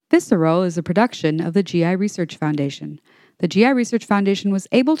Visceral is a production of the GI Research Foundation. The GI Research Foundation was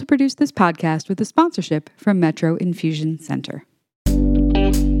able to produce this podcast with a sponsorship from Metro Infusion Center.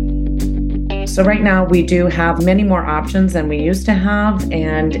 So right now we do have many more options than we used to have,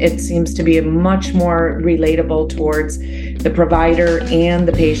 and it seems to be much more relatable towards the provider and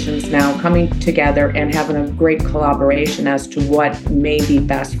the patients now coming together and having a great collaboration as to what may be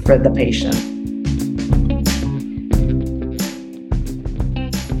best for the patient.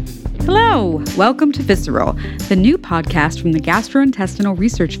 Hello, welcome to Visceral, the new podcast from the Gastrointestinal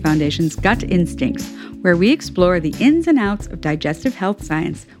Research Foundation's Gut Instincts, where we explore the ins and outs of digestive health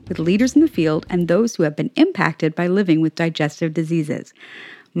science with leaders in the field and those who have been impacted by living with digestive diseases.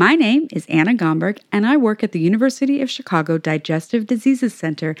 My name is Anna Gomberg, and I work at the University of Chicago Digestive Diseases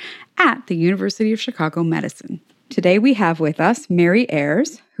Center at the University of Chicago Medicine. Today we have with us Mary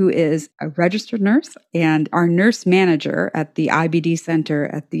Ayers, who is a registered nurse and our nurse manager at the IBD Center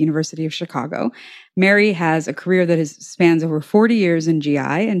at the University of Chicago. Mary has a career that spans over 40 years in GI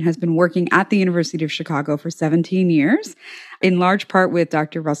and has been working at the University of Chicago for 17 years, in large part with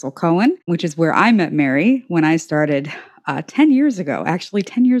Dr. Russell Cohen, which is where I met Mary when I started 10 years ago, actually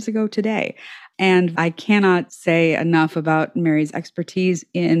 10 years ago today. And I cannot say enough about Mary's expertise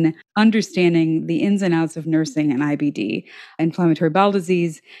in understanding the ins and outs of nursing and IBD. Inflammatory bowel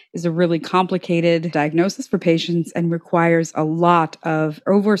disease is a really complicated diagnosis for patients and requires a lot of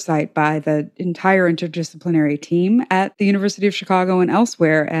oversight by the entire interdisciplinary team at the University of Chicago and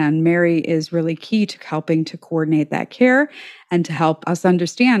elsewhere. And Mary is really key to helping to coordinate that care and to help us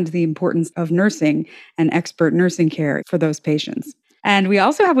understand the importance of nursing and expert nursing care for those patients. And we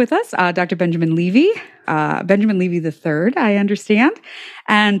also have with us Dr. Benjamin Levy, Benjamin Levy III, I understand.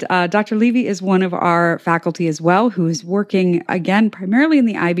 And Dr. Levy is one of our faculty as well, who is working, again, primarily in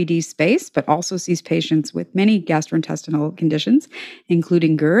the IBD space, but also sees patients with many gastrointestinal conditions,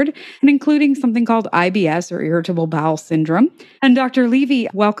 including GERD, and including something called IBS, or irritable bowel syndrome. And Dr. Levy,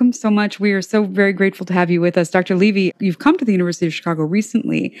 welcome so much. We are so very grateful to have you with us. Dr. Levy, you've come to the University of Chicago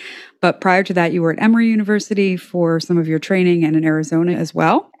recently, but prior to that, you were at Emory University for some of your training and in Arizona as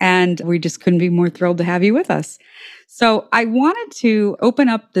well. And we just couldn't be more thrilled to have you with us. So I wanted to open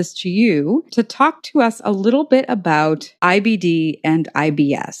up this to you to talk to us a little bit about IBD and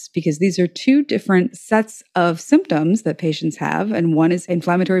IBS, because these are two different sets of symptoms that patients have. And one is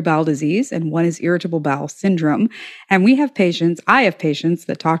inflammatory bowel disease and one is irritable bowel syndrome. And I have patients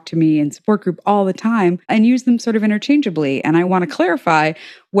that talk to me in support group all the time and use them sort of interchangeably. And I want to clarify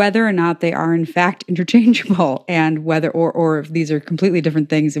whether or not they are in fact interchangeable and whether or if these are completely different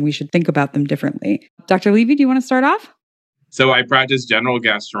things and we should think about them differently. Dr. Levy, do you want to start off? So I practice general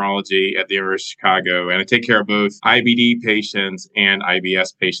gastroenterology at the University of Chicago, and I take care of both IBD patients and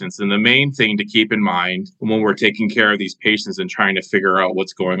IBS patients. And the main thing to keep in mind when we're taking care of these patients and trying to figure out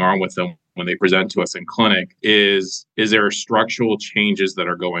what's going on with them when they present to us in clinic is there structural changes that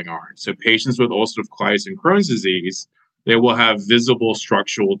are going on? So patients with ulcerative colitis and Crohn's disease, they will have visible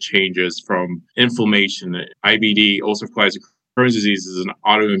structural changes from inflammation. IBD, ulcerative colitis and Crohn's disease, is an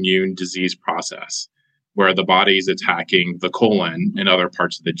autoimmune disease process where the body is attacking the colon and other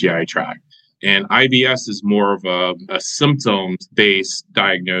parts of the GI tract. And IBS is more of a symptom-based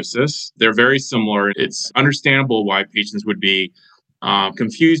diagnosis. They're very similar. It's understandable why patients would be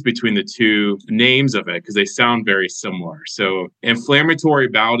confused between the two names of it because they sound very similar. So inflammatory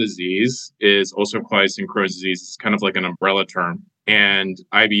bowel disease is ulcerative colitis and Crohn's disease. It's kind of like an umbrella term. And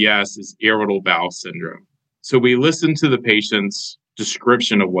IBS is irritable bowel syndrome. So we listen to the patient's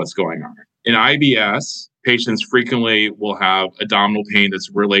description of what's going on. In IBS, patients frequently will have abdominal pain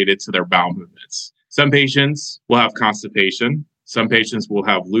that's related to their bowel movements. Some patients will have constipation. Some patients will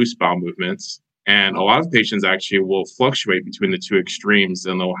have loose bowel movements. And a lot of patients actually will fluctuate between the two extremes,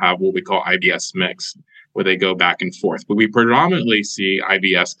 and they'll have what we call IBS mixed, where they go back and forth. But we predominantly see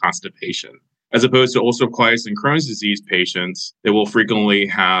IBS constipation. As opposed to ulcerative colitis and Crohn's disease patients, they will frequently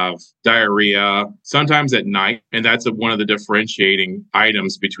have diarrhea, sometimes at night. And that's one of the differentiating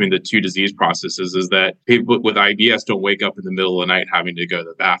items between the two disease processes is that people with IBS don't wake up in the middle of the night having to go to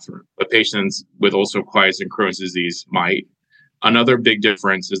the bathroom. But patients with ulcerative colitis and Crohn's disease might. Another big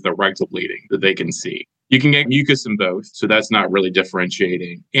difference is the rectal bleeding that they can see. You can get mucus in both, so that's not really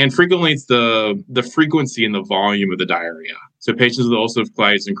differentiating. And frequently, it's the frequency and the volume of the diarrhea. So patients with ulcerative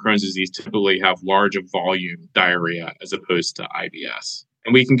colitis and Crohn's disease typically have large volume diarrhea as opposed to IBS.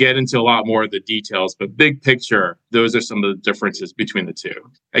 And we can get into a lot more of the details, but big picture, those are some of the differences between the two.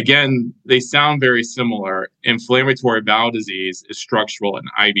 Again, they sound very similar. Inflammatory bowel disease is structural and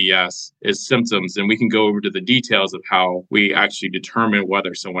IBS is symptoms. And we can go over to the details of how we actually determine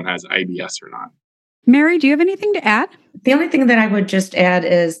whether someone has IBS or not. Mary, do you have anything to add? The only thing that I would just add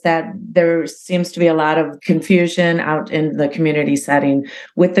is that there seems to be a lot of confusion out in the community setting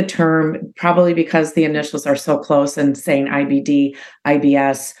with the term, probably because the initials are so close and saying IBD,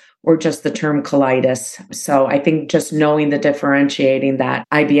 IBS, or just the term colitis. So I think just knowing the differentiating that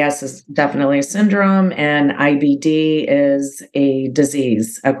IBS is definitely a syndrome and IBD is a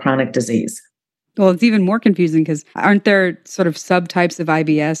disease, a chronic disease. Well, it's even more confusing because aren't there sort of subtypes of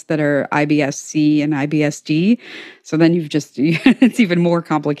IBS that are IBS-C and IBS-D? So then it's even more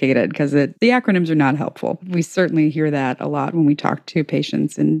complicated because the acronyms are not helpful. We certainly hear that a lot when we talk to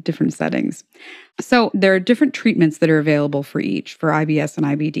patients in different settings. So there are different treatments that are available for each, for IBS and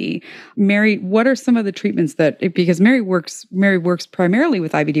IBD. Mary, what are some of the treatments because Mary works primarily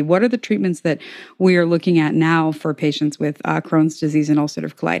with IBD, what are the treatments that we are looking at now for patients with Crohn's disease and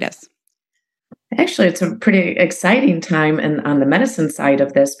ulcerative colitis? Actually, it's a pretty exciting time on the medicine side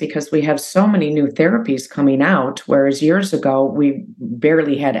of this because we have so many new therapies coming out, whereas years ago, we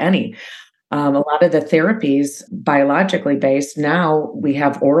barely had any. A lot of the therapies, biologically based, now we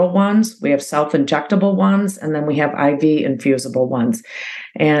have oral ones, we have self-injectable ones, and then we have IV infusible ones.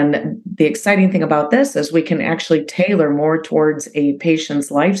 And the exciting thing about this is we can actually tailor more towards a patient's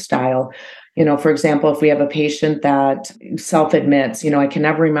lifestyle. For example, if we have a patient that self-admits, I can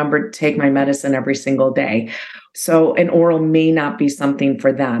never remember to take my medicine every single day. So an oral may not be something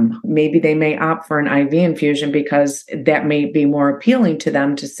for them. Maybe they may opt for an IV infusion because that may be more appealing to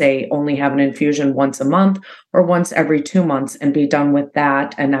them to say only have an infusion once a month or once every 2 months and be done with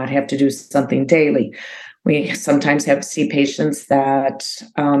that and not have to do something daily. We sometimes see patients that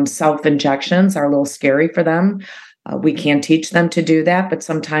self-injections are a little scary for them. We can't teach them to do that, but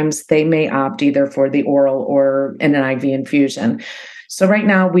sometimes they may opt either for the oral or an IV infusion. So right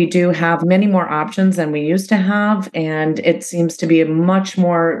now we do have many more options than we used to have, and it seems to be much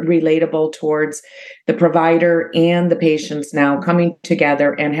more relatable towards the provider and the patients now coming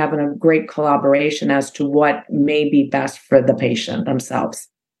together and having a great collaboration as to what may be best for the patient themselves.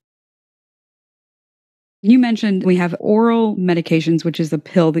 You mentioned we have oral medications, which is a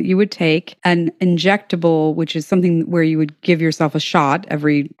pill that you would take, an injectable, which is something where you would give yourself a shot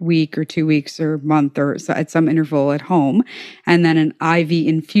every week or 2 weeks or month or so at some interval at home, and then an IV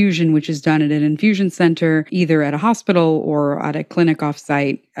infusion, which is done at an infusion center, either at a hospital or at a clinic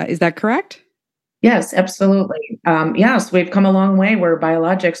offsite. Is that correct? Yes, absolutely. Yes, we've come a long way where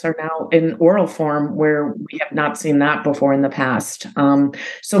biologics are now in oral form where we have not seen that before in the past.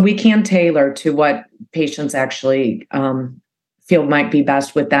 So we can tailor to what patients actually feel might be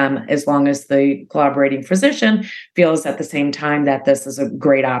best with them as long as the collaborating physician feels at the same time that this is a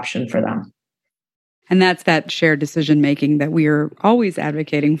great option for them. And that's that shared decision-making that we are always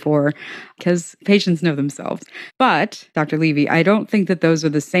advocating for because patients know themselves. But, Dr. Levy, I don't think that those are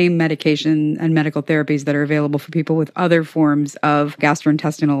the same medication and medical therapies that are available for people with other forms of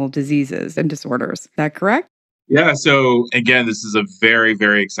gastrointestinal diseases and disorders. Is that correct? Yeah. So again, this is a very,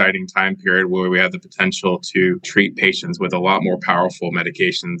 very exciting time period where we have the potential to treat patients with a lot more powerful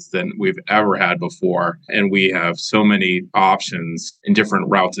medications than we've ever had before. And we have so many options in different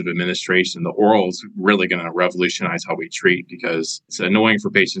routes of administration. The oral is really going to revolutionize how we treat because it's annoying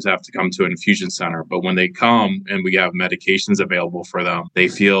for patients to have to come to an infusion center. But when they come and we have medications available for them, they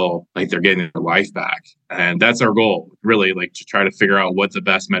feel like they're getting their life back. And that's our goal, really, like to try to figure out what the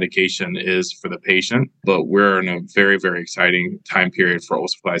best medication is for the patient. But we're in a very, very exciting time period for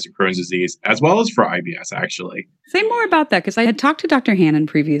ulcerative colitis and Crohn's disease, as well as for IBS, actually. Say more about that, because I had talked to Dr. Hannon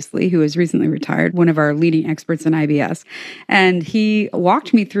previously, who is recently retired, one of our leading experts in IBS, and he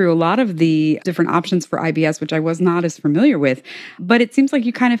walked me through a lot of the different options for IBS, which I was not as familiar with. But it seems like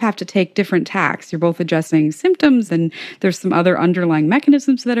you kind of have to take different tacks. You're both addressing symptoms, and there's some other underlying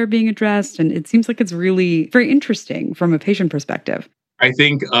mechanisms that are being addressed, and it seems like it's really very interesting from a patient perspective. I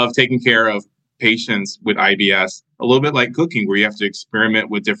think of taking care of patients with IBS a little bit like cooking, where you have to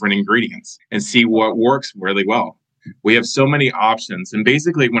experiment with different ingredients and see what works really well. We have so many options. And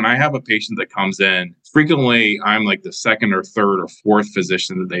basically, when I have a patient that comes in, frequently I'm like the second or third or fourth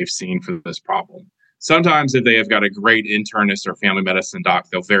physician that they've seen for this problem. Sometimes if they have got a great internist or family medicine doc,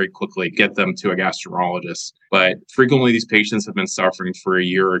 they'll very quickly get them to a gastroenterologist. But frequently these patients have been suffering for a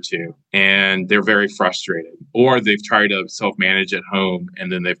year or two and they're very frustrated, or they've tried to self-manage at home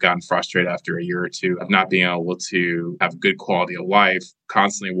and then they've gotten frustrated after a year or two of not being able to have good quality of life,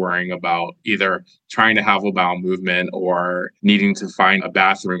 constantly worrying about either trying to have a bowel movement or needing to find a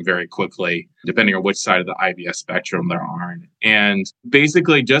bathroom very quickly, depending on which side of the IBS spectrum they're on. And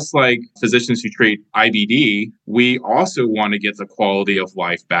basically, just like physicians who treat IBD, we also want to get the quality of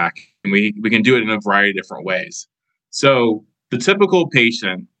life back. And we can do it in a variety of different ways. So the typical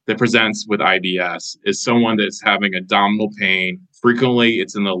patient that presents with IBS is someone that's having abdominal pain. Frequently,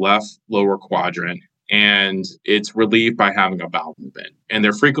 it's in the left lower quadrant, and it's relieved by having a bowel movement. And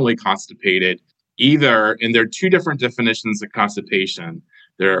they're frequently constipated, and there are two different definitions of constipation.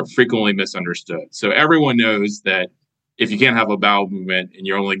 They're frequently misunderstood. So everyone knows that if you can't have a bowel movement and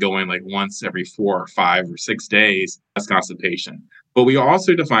you're only going like once every 4 or 5 or 6 days, that's constipation. But we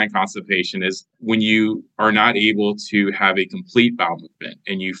also define constipation as when you are not able to have a complete bowel movement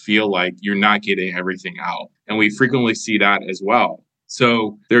and you feel like you're not getting everything out. And we frequently see that as well.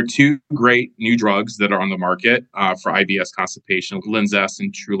 So there are two great new drugs that are on the market for IBS constipation. Linzess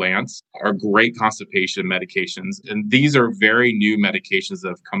and Trulance are great constipation medications. And these are very new medications that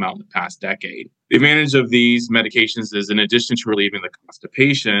have come out in the past decade. The advantage of these medications is in addition to relieving the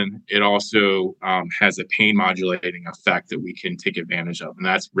constipation, it also has a pain modulating effect that we can take advantage of. And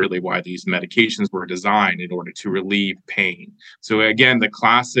that's really why these medications were designed, in order to relieve pain. So again, the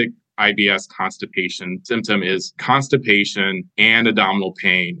classic IBS constipation symptom is constipation and abdominal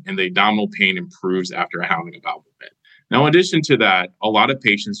pain, and the abdominal pain improves after having a bowel movement. Now, in addition to that, a lot of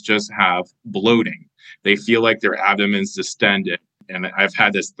patients just have bloating. They feel like their abdomen's distended. And I've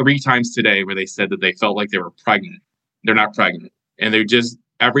had this 3 times today where they said that they felt like they were pregnant. They're not pregnant. And they're just,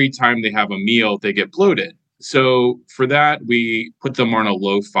 every time they have a meal, they get bloated. So for that, we put them on a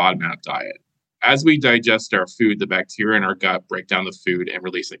low FODMAP diet. As we digest our food, the bacteria in our gut break down the food and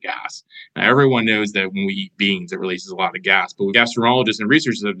release a gas. Now, everyone knows that when we eat beans, it releases a lot of gas. But gastroenterologists and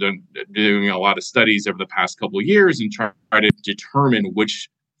researchers have been doing a lot of studies over the past couple of years and try to determine which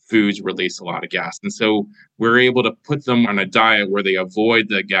foods release a lot of gas. And so we're able to put them on a diet where they avoid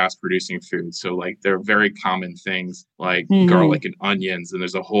the gas producing foods. So like they're very common things like garlic and onions, and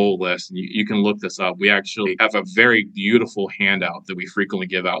there's a whole list. And you can look this up. We actually have a very beautiful handout that we frequently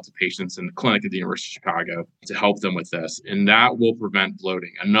give out to patients in the clinic at the University of Chicago to help them with this. And that will prevent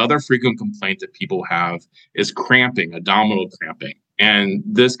bloating. Another frequent complaint that people have is cramping, abdominal cramping. And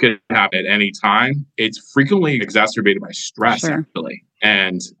this could happen at any time. It's frequently exacerbated by stress, actually.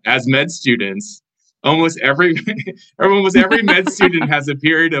 And as med students, almost every med student has a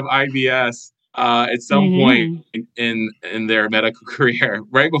period of IBS at some point in their medical career,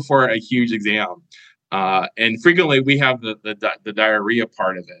 right before a huge exam. And frequently we have the diarrhea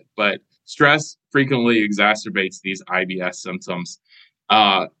part of it, but stress frequently exacerbates these IBS symptoms.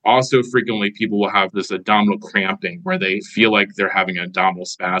 Also, frequently people will have this abdominal cramping where they feel like they're having an abdominal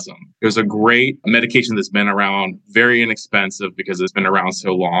spasm. There's a great medication that's been around, very inexpensive because it's been around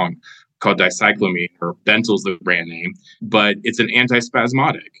so long, called dicyclomine, or Bentel's the brand name, but it's an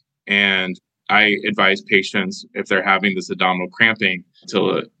antispasmodic. And I advise patients, if they're having this abdominal cramping,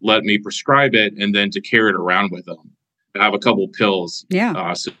 to let me prescribe it and then to carry it around with them. I have a couple pills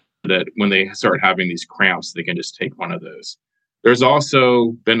so that when they start having these cramps, they can just take one of those. There's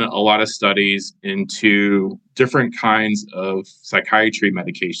also been a lot of studies into different kinds of psychiatry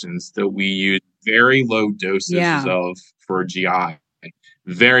medications that we use very low dosages of for GI.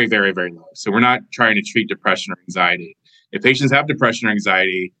 Very, very, very low. So we're not trying to treat depression or anxiety. If patients have depression or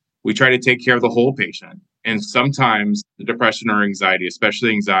anxiety, we try to take care of the whole patient. And sometimes the depression or anxiety, especially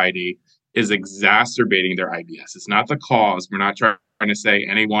anxiety, is exacerbating their IBS. It's not the cause. We're not trying to say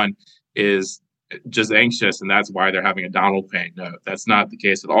anyone is just anxious and that's why they're having abdominal pain. No, that's not the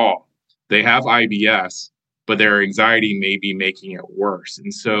case at all. They have IBS, but their anxiety may be making it worse.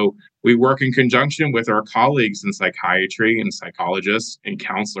 And so we work in conjunction with our colleagues in psychiatry and psychologists and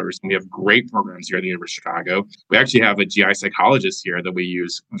counselors. We have great programs here at the University of Chicago. We actually have a GI psychologist here that we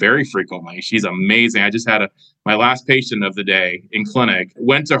use very frequently. She's amazing. I just had my last patient of the day in clinic,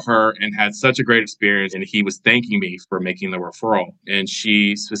 went to her and had such a great experience. And he was thanking me for making the referral. And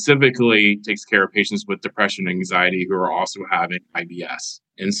she specifically takes care of patients with depression and anxiety who are also having IBS.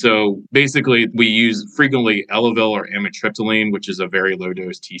 And so basically we use frequently Elavil or amitriptyline, which is a very low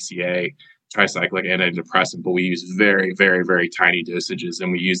dose TCA, tricyclic antidepressant, but we use very, very, very tiny dosages,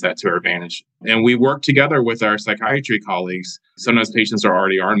 and we use that to our advantage. And we work together with our psychiatry colleagues. Sometimes patients are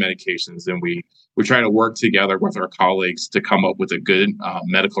already on medications, and we try to work together with our colleagues to come up with a good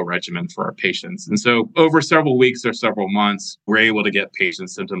medical regimen for our patients. And so over several weeks or several months, we're able to get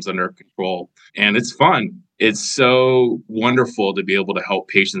patients' symptoms under control. And it's fun. It's so wonderful to be able to help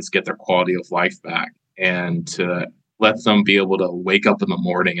patients get their quality of life back and to let them be able to wake up in the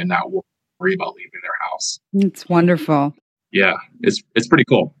morning and not worry about leaving their house. It's wonderful. Yeah, it's pretty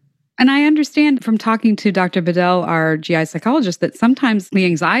cool. And I understand from talking to Dr. Bedell, our GI psychologist, that sometimes the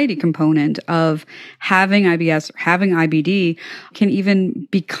anxiety component of having IBS or having IBD can even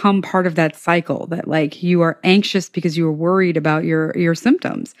become part of that cycle, that like you are anxious because you are worried about your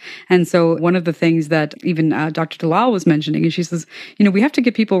symptoms. And so one of the things that even Dr. Dalal was mentioning is she says, we have to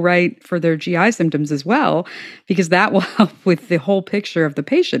get people right for their GI symptoms as well, because that will help with the whole picture of the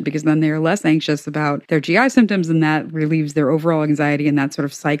patient, because then they're less anxious about their GI symptoms and that relieves their overall anxiety, and that sort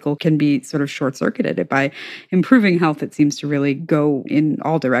of cycle can be sort of short-circuited. By improving health, it seems to really go in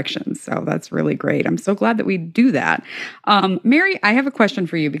all directions. So that's really great. I'm so glad that we do that. Mary, I have a question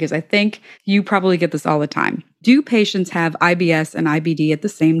for you because I think you probably get this all the time. Do patients have IBS and IBD at the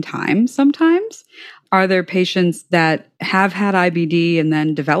same time sometimes? Are there patients that have had IBD and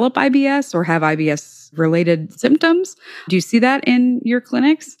then develop IBS or have IBS-related symptoms? Do you see that in your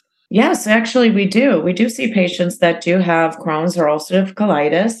clinics? Yes, actually, we do. We do see patients that do have Crohn's or ulcerative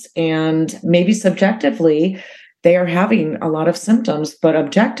colitis, and maybe subjectively, they are having a lot of symptoms, but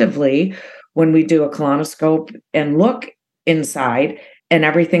objectively, when we do a colonoscope and look inside, and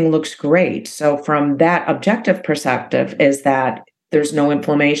everything looks great. So from that objective perspective is that there's no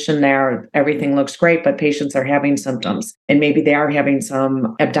inflammation there. Everything looks great, but patients are having symptoms. And maybe they are having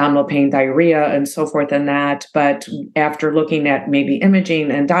some abdominal pain, diarrhea, and so forth and that. But after looking at maybe imaging,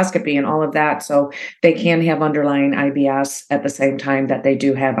 endoscopy, and all of that, so they can have underlying IBS at the same time that they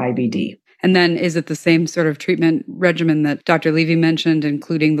do have IBD. And then is it the same sort of treatment regimen that Dr. Levy mentioned,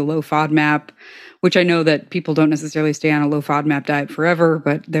 including the low FODMAP, which I know that people don't necessarily stay on a low FODMAP diet forever,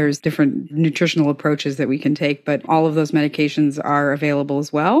 but there's different nutritional approaches that we can take. But all of those medications are available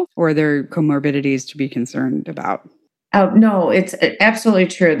as well, or are there comorbidities to be concerned about? No, it's absolutely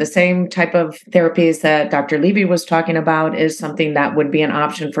true. The same type of therapies that Dr. Levy was talking about is something that would be an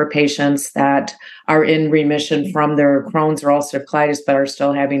option for patients that are in remission from their Crohn's or ulcerative colitis, but are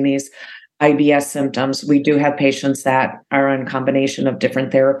still having these IBS symptoms. We do have patients that are on combination of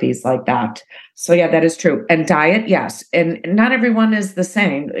different therapies like that. So yeah, that is true. And diet, yes. And not everyone is the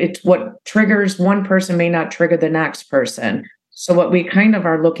same. It's what triggers one person may not trigger the next person. So what we kind of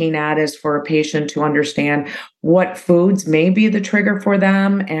are looking at is for a patient to understand what foods may be the trigger for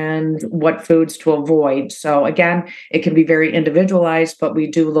them and what foods to avoid. So again, it can be very individualized, but we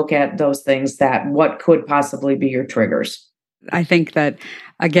do look at those things that what could possibly be your triggers. I think that,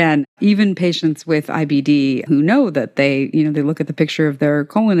 again, even patients with IBD who know that they look at the picture of their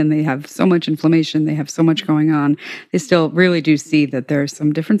colon and they have so much inflammation, they have so much going on, they still really do see that there are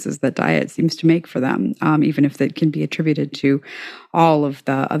some differences that diet seems to make for them, even if that can be attributed to all of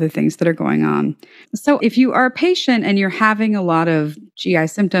the other things that are going on. So if you are a patient and you're having a lot of GI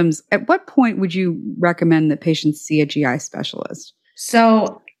symptoms, at what point would you recommend that patients see a GI specialist?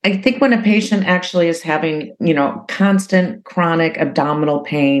 So I think when a patient actually is having, constant chronic abdominal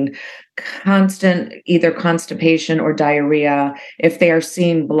pain, constant either constipation or diarrhea, if they are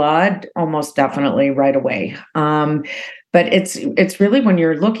seeing blood, almost definitely right away. But it's really when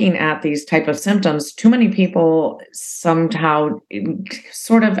you're looking at these type of symptoms, too many people somehow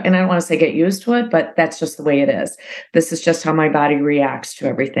sort of, and I don't want to say get used to it, but that's just the way it is. This is just how my body reacts to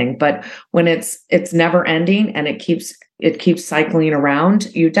everything. But when it's never ending and it keeps cycling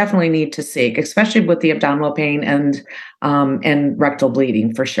around, you definitely need to seek, especially with the abdominal pain and rectal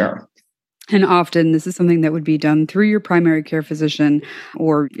bleeding for sure. And often this is something that would be done through your primary care physician,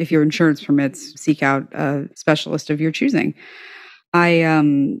 or if your insurance permits, seek out a specialist of your choosing.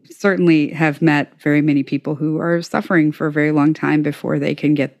 I certainly have met very many people who are suffering for a very long time before they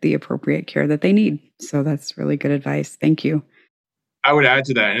can get the appropriate care that they need. So that's really good advice. Thank you. I would add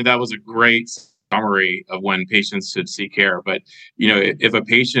to that, and that was a great summary of when patients should seek care. But, if a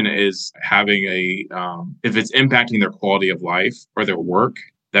patient is having if it's impacting their quality of life or their work,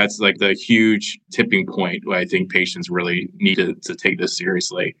 that's like the huge tipping point where I think patients really need to take this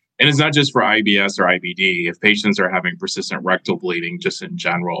seriously. And it's not just for IBS or IBD. If patients are having persistent rectal bleeding, just in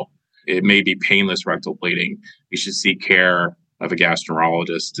general, it may be painless rectal bleeding. You should seek care of a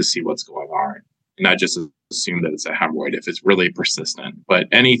gastroenterologist to see what's going on, and not just assume that it's a hemorrhoid if it's really persistent. But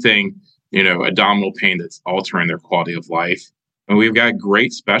anything, abdominal pain that's altering their quality of life. And we've got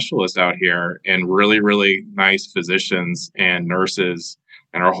great specialists out here and really, really nice physicians and nurses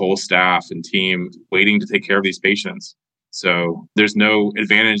and our whole staff and team waiting to take care of these patients. So there's no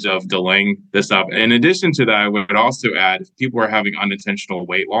advantage of delaying this up. In addition to that, I would also add, if people are having unintentional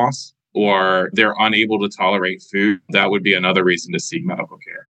weight loss or they're unable to tolerate food, that would be another reason to seek medical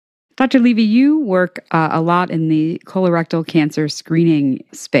care. Dr. Levy, you work a lot in the colorectal cancer screening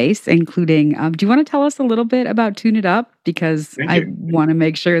space, including, do you want to tell us a little bit about Tune It Up? Because I want to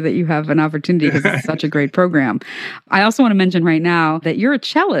make sure that you have an opportunity because it's such a great program. I also want to mention right now that you're a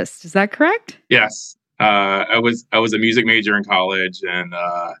cellist. Is that correct? Yes. I was a music major in college and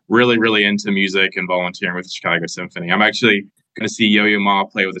really into music and volunteering with the Chicago Symphony. I'm actually going to see Yo-Yo Ma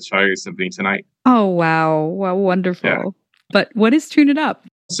play with the Chicago Symphony tonight. Oh, wow. Well, wonderful. Yeah. But what is Tune It Up?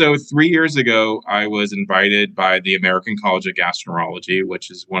 So 3 years ago, I was invited by the American College of Gastroenterology,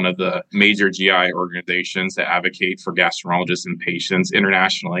 which is one of the major GI organizations that advocate for gastroenterologists and patients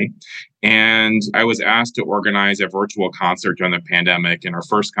internationally. And I was asked to organize a virtual concert during the pandemic. And our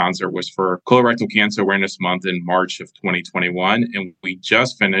first concert was for Colorectal Cancer Awareness Month in March of 2021. And we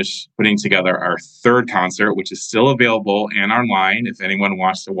just finished putting together our third concert, which is still available and online if anyone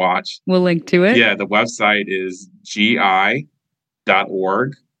wants to watch. We'll link to it. Yeah, the website is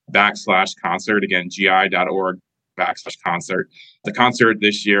gi.org/concert. Again, gi.org/concert. The concert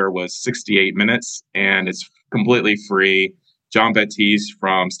this year was 68 minutes and it's completely free. John Baptiste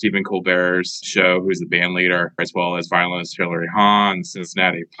from Stephen Colbert's show, who's the band leader, as well as violinist Hilary Hahn,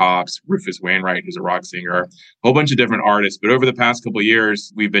 Cincinnati Pops, Rufus Wainwright, who's a rock singer, a whole bunch of different artists. But over the past couple of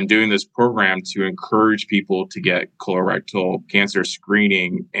years, we've been doing this program to encourage people to get colorectal cancer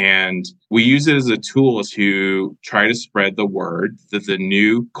screening. And we use it as a tool to try to spread the word that the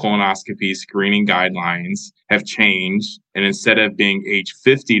new colonoscopy screening guidelines have changed. And instead of being age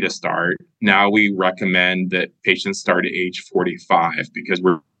 50 to start, now we recommend that patients start at age 45 because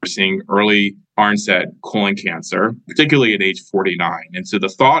we're seeing early onset colon cancer, particularly at age 49. And so the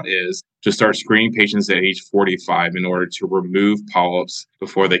thought is to start screening patients at age 45 in order to remove polyps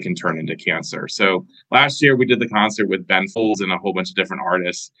before they can turn into cancer. So last year we did the concert with Ben Folds and a whole bunch of different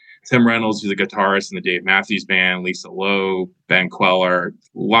artists. Tim Reynolds, who's a guitarist in the Dave Matthews Band, Lisa Lowe, Ben Queller,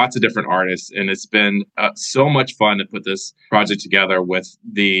 lots of different artists. And it's been so much fun to put this project together with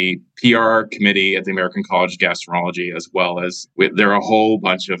the PR committee at the American College of Gastroenterology, as well as there are a whole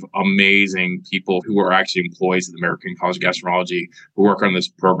bunch of amazing people who are actually employees of the American College of Gastroenterology who work on this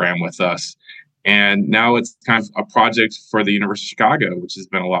program with us. And now it's kind of a project for the University of Chicago, which has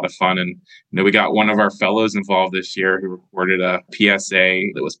been a lot of fun. And we got one of our fellows involved this year who recorded a PSA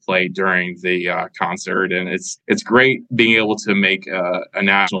that was played during the concert. And it's great being able to make a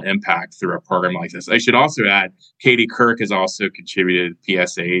national impact through a program like this. I should also add, Katie Kirk has also contributed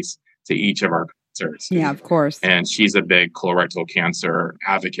PSAs to each of our concerts. Yeah, of course. And she's a big colorectal cancer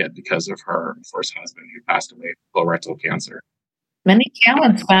advocate because of her first husband who passed away of colorectal cancer. Many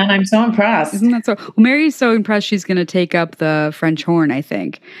talents, Ben. I'm so impressed. Isn't that so? Well, Mary's so impressed she's going to take up the French horn, I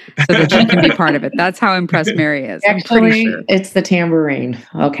think, so that she can be part of it. That's how impressed Mary is. Actually, sure. It's the tambourine.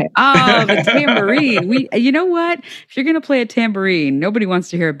 Okay. Oh, the tambourine. You know what? If you're going to play a tambourine, nobody wants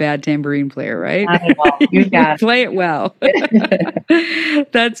to hear a bad tambourine player, right? You play it well.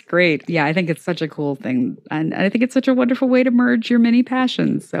 That's great. Yeah, I think it's such a cool thing. And I think it's such a wonderful way to merge your many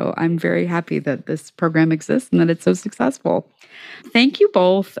passions. So I'm very happy that this program exists and that it's so successful. Thank you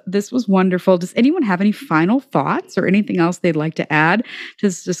both. This was wonderful. Does anyone have any final thoughts or anything else they'd like to add to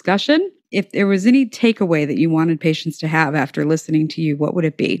this discussion? If there was any takeaway that you wanted patients to have after listening to you, what would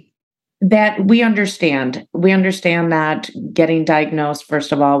it be? That we understand. We understand that getting diagnosed,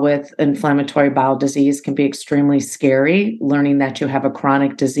 first of all, with inflammatory bowel disease can be extremely scary. Learning that you have a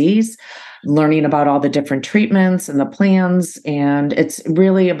chronic disease, learning about all the different treatments and the plans. And it's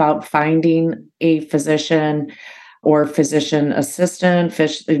really about finding a physician or physician assistant,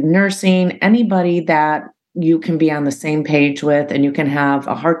 nursing, anybody that you can be on the same page with and you can have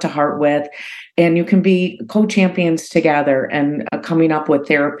a heart-to-heart with, and you can be co-champions together and coming up with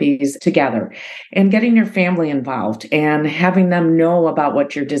therapies together and getting your family involved and having them know about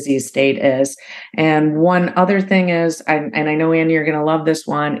what your disease state is. And one other thing is, and I know, Annie, you're going to love this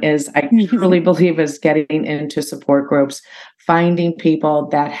one, is I truly believe is getting into support groups, finding people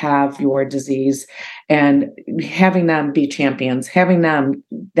that have your disease and having them be champions, having them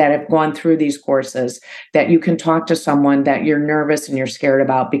that have gone through these courses, that you can talk to someone that you're nervous and you're scared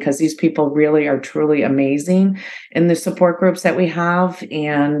about, because these people really are truly amazing in the support groups that we have.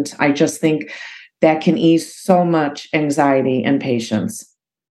 And I just think that can ease so much anxiety in patients.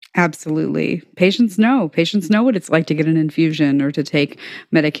 Absolutely. Patients know what it's like to get an infusion or to take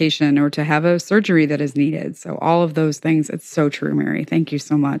medication or to have a surgery that is needed. So all of those things, it's so true, Mary. Thank you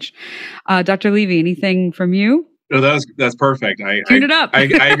so much. Dr. Levy, anything from you? No, that's perfect. Tune it up. I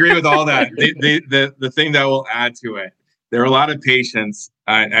agree with all that. The thing that will add to it, there are a lot of patients,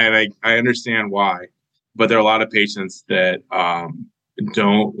 and I understand why, but there are a lot of patients that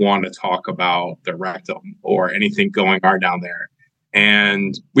don't want to talk about their rectum or anything going on down there.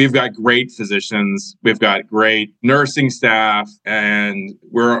 And we've got great physicians, we've got great nursing staff, and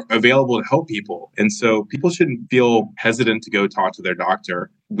we're available to help people. And so people shouldn't feel hesitant to go talk to their doctor.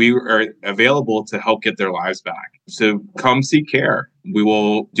 We are available to help get their lives back. So come seek care. We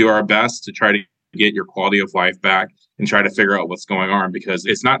will do our best to try to get your quality of life back and try to figure out what's going on, because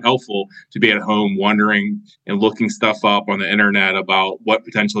it's not helpful to be at home wondering and looking stuff up on the internet about what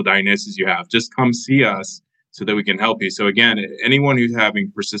potential diagnosis you have. Just come see us so that we can help you. So again, anyone who's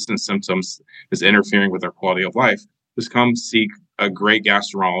having persistent symptoms is interfering with their quality of life, just come seek a great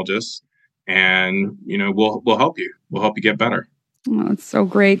gastroenterologist, and we'll help you. We'll help you get better. Oh, that's so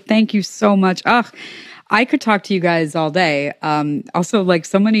great. Thank you so much. I could talk to you guys all day. Also, like,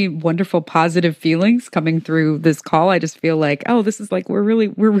 so many wonderful positive feelings coming through this call. I just feel like, this is like, we're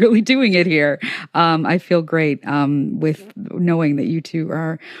really doing it here. I feel great with knowing that you two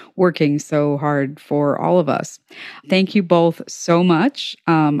are working so hard for all of us. Thank you both so much.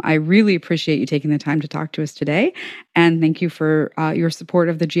 I really appreciate you taking the time to talk to us today. And thank you for your support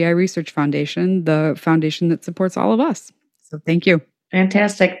of the GI Research Foundation, the foundation that supports all of us. So thank you.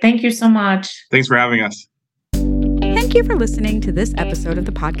 Fantastic. Thank you so much. Thanks for having us. Thank you for listening to this episode of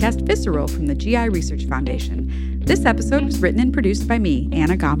the podcast Visceral from the GI Research Foundation. This episode was written and produced by me,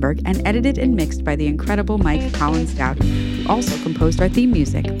 Anna Gomberg, and edited and mixed by the incredible Mike Collins Stout, who also composed our theme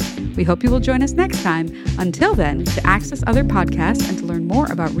music. We hope you will join us next time. Until then, to access other podcasts and to learn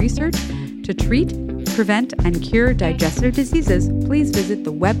more about research to treat, prevent, and cure digestive diseases, please visit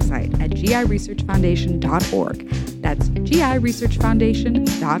the website at giresearchfoundation.org. That's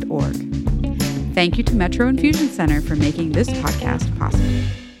giresearchfoundation.org. Thank you to Metro Infusion Center for making this podcast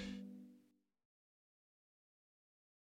possible.